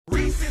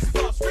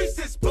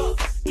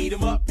Eat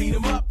 'em up, beat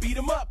 'em up, beat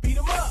 'em up, beat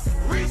 'em up.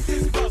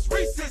 Reese's Puffs,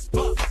 Reese's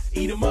Puffs.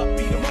 Eat 'em up,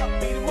 beat 'em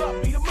up, beat 'em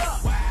up, beat 'em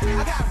up.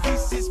 I got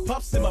Reese's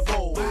Puffs in my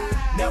bowl.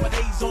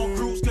 Nowadays on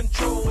cruise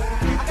control.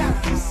 I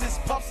got Reese's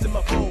Puffs in my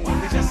bowl.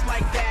 And just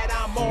like that,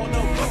 I'm on the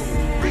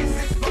road.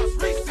 Reese's Puffs,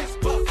 Reese's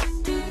Puffs.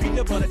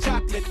 Peanut butter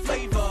chocolate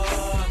flavor.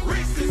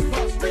 Reese's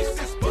Puffs,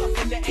 Reese's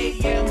Puffs. In the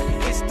AM,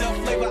 it's the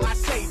flavor I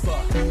savor.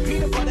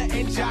 Peanut butter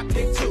and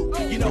chocolate too.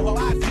 You know how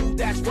I do,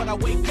 that's what I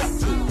wake up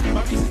to.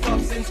 My Reese's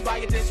Puffs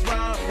inspired this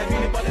rhyme. That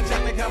peanut butter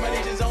chocolate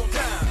combination's on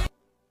time.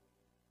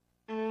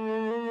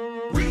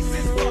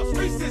 Reese's Puffs,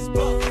 Reese's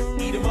Puffs.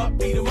 Eat 'em up,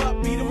 beat 'em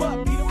up, beat 'em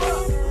up, beat 'em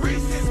up.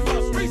 Reese's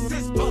Puffs,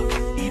 Reese's Puffs.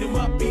 Eat 'em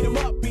up, beat 'em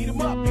up, beat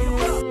 'em up, beat 'em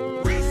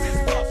up. Reese's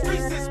Puffs,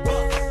 Reese's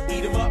Puffs.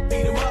 Eat 'em up,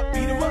 beat 'em up,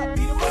 beat 'em up,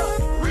 beat 'em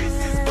up.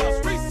 Reese's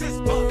Puffs,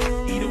 Reese's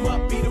Puffs. Eat 'em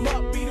up, beat 'em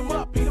up, beat 'em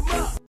up, beat 'em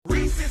up.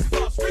 Reese's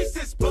Puffs,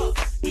 Reese's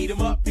Puffs. Eat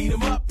 'em up, beat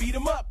 'em up, beat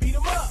 'em up, beat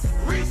 'em up.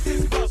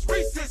 Reese's Puffs,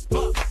 Reese's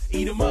Puffs.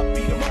 Eat 'em up,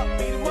 beat 'em up,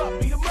 beat 'em up,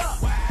 beat 'em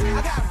up.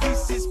 I got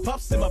Reese's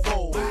Puffs in my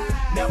bowl.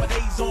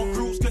 Nowadays on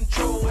cruise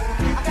control.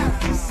 I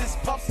got Reese's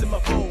Puffs in my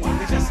bowl.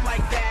 And just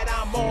like that,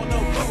 I'm on the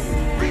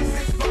road.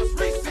 Reese's Puffs,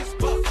 Reese's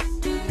Puffs.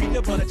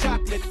 Peanut butter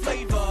chocolate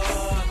flavor.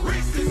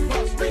 Reese's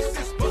Puffs,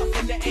 Reese's Puffs.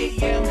 In the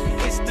AM,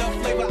 it's the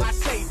flavor I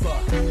savor.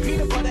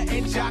 Peanut butter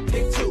and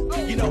chocolate too.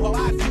 You know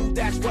how I do,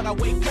 that's what I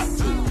wake up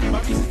to. My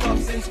Reese's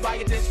Puffs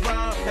inspired this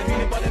rhyme. That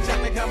peanut butter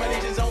chocolate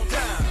combination's on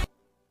time.